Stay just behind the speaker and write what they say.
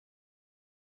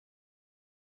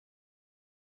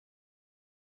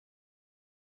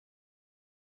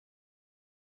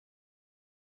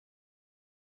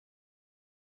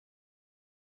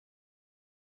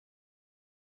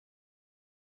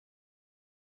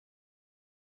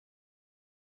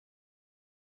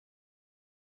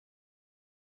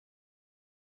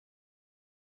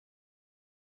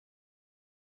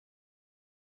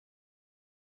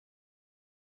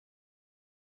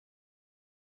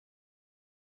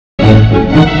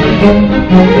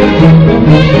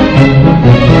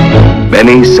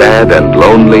Many sad and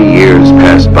lonely years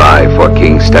passed by for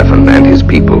King Stefan and his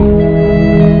people.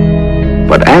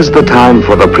 But as the time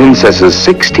for the princess's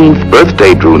 16th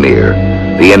birthday drew near,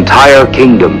 the entire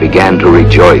kingdom began to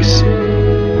rejoice.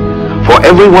 For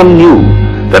everyone knew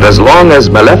that as long as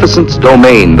Maleficent's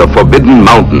domain, the Forbidden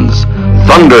Mountains,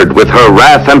 thundered with her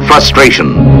wrath and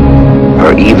frustration,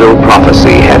 her evil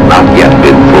prophecy had not yet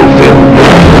been fulfilled.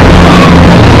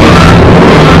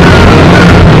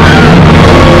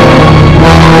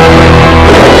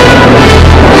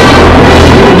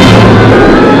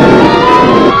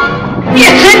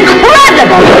 It's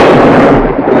incredible!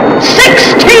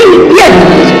 16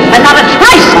 years and not a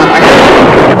trace of her.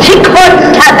 She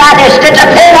couldn't have vanished into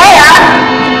thin air.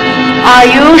 Are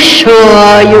you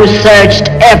sure you searched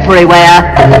everywhere?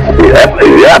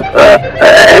 Yep.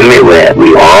 Everywhere.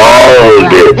 We all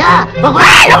did. And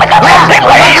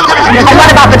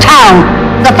what about the town?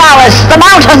 The forests, the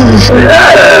mountains?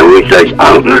 We searched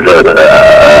mountains,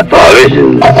 forests,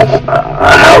 and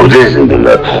houses, and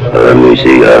let me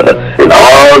see, and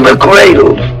all the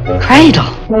cradles. Cradle?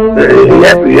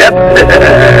 Yep.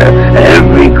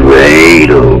 Every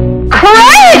cradle.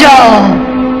 Cradle!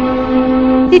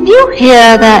 Did you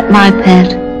hear that, my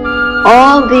pet?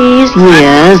 All these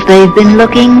years they've been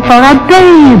looking for a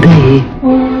baby.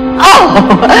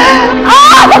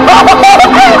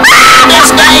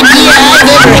 Best idea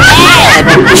I've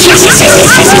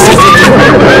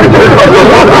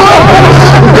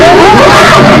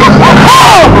ever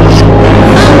had!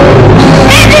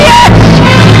 Idiots!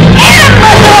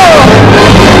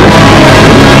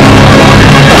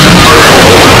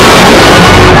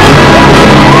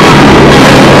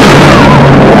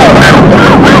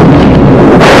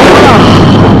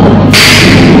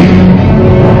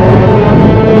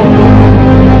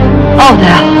 Oh,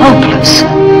 they're hopeless.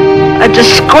 A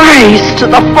disgrace to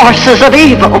the forces of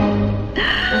evil.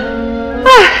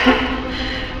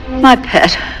 My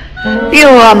pet, you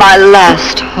are my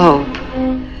last hope.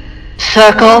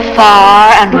 Circle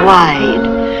far and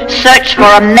wide. Search for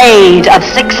a maid of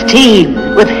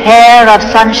 16 with hair of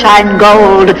sunshine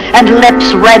gold and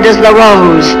lips red as the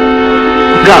rose.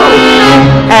 Go,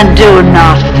 and do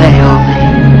not fail me.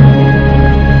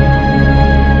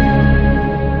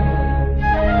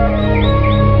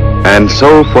 And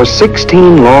so for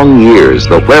 16 long years,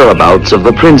 the whereabouts of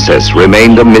the princess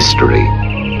remained a mystery.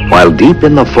 While deep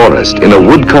in the forest, in a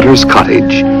woodcutter's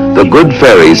cottage, the good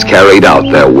fairies carried out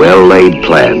their well-laid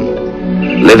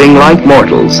plan. Living like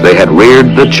mortals, they had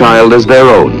reared the child as their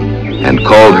own and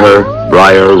called her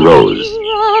Briar Rose.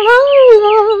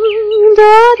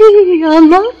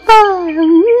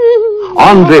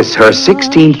 On this, her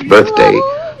 16th birthday,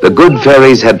 the good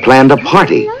fairies had planned a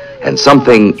party and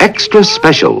something extra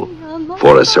special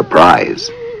for a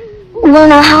surprise. Well,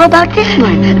 now, how about this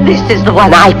one? This is the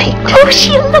one I picked. Oh,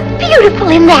 she'll look beautiful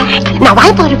in that. Now,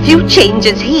 I bought a few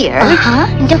changes here.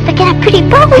 And don't forget a pretty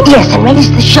bow. Yes, and raise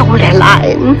the shoulder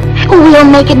line. We'll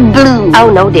make it blue.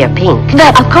 Oh, no, they're pink.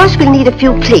 But, of course, we'll need a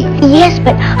few pleats. Yes,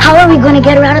 but how are we going to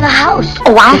get her out of the house?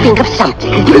 Oh, I'll think of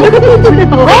something.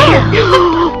 Well.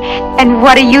 And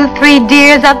what are you three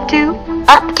dears up to?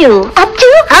 Up to?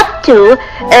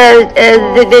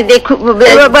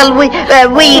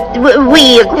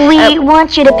 We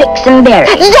want you to pick some berries.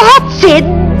 That's it,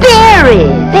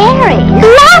 berries. Berries?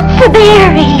 Lots of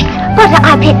berries. But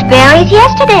I picked berries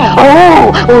yesterday.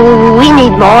 Oh, we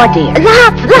need more, dear.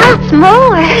 Lots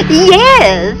more.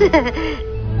 Yes.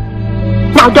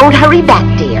 Now, don't hurry back,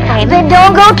 dear. Then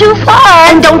don't go too far.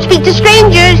 And don't speak to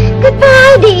strangers.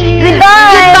 Goodbye, dear.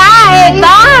 Goodbye.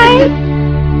 Goodbye.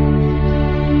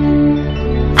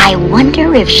 I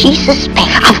wonder if she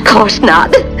suspects. Of course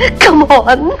not. Come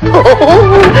on.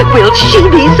 Oh, will she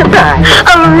be surprised?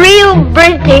 A real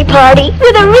birthday party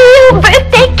with a real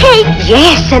birthday cake.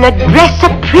 Yes, and a dress a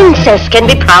princess can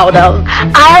be proud of.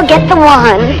 I'll get the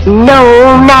wand.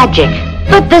 No magic.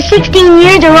 But the 16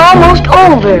 years are almost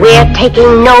over. We're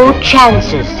taking no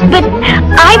chances. But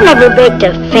I've never baked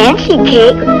a fancy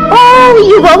cake. Oh,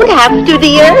 you won't have to,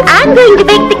 dear. I'm going to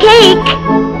bake the cake.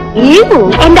 You?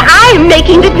 And I'm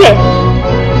making the dress.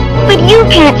 But you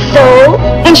can't sew,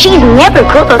 and she's never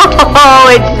cooked. Oh,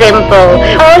 it's simple.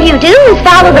 All you do is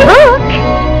follow the book.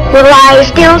 Well, I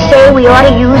still say we ought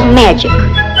to use magic.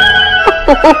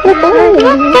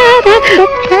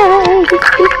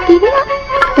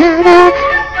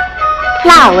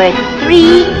 Flour,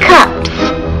 3 cups.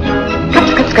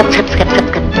 Cups.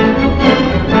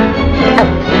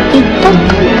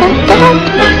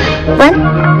 1,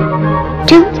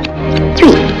 2,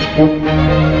 3.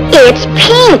 It's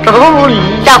pink. Oh,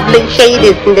 lovely shade,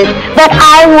 isn't it? But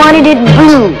I wanted it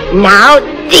blue. Now,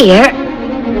 dear,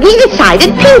 we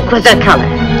decided pink was our color.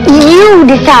 You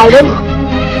decided.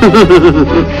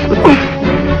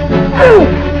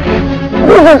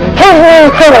 This is totally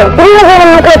silly. We're going to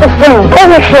look at the film. Let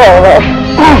me show this.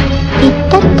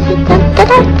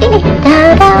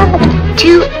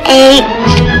 To a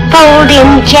fold in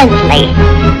gently.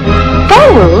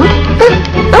 Fold?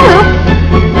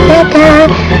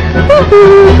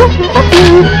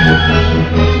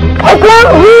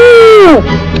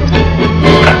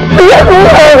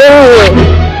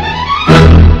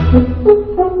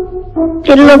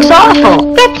 It looks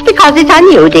awful. That's because it's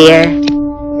on you, dear.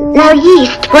 Now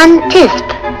yeast, 1 tisp.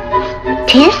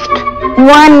 Tisp?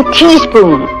 1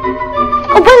 teaspoon.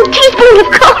 Oh, 1 teaspoon,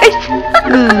 of course.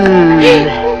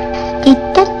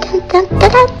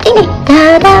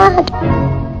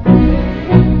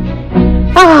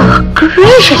 Oh,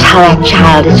 gracious, how that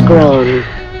child has grown.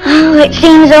 Oh, it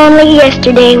seems only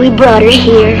yesterday we brought her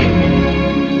here.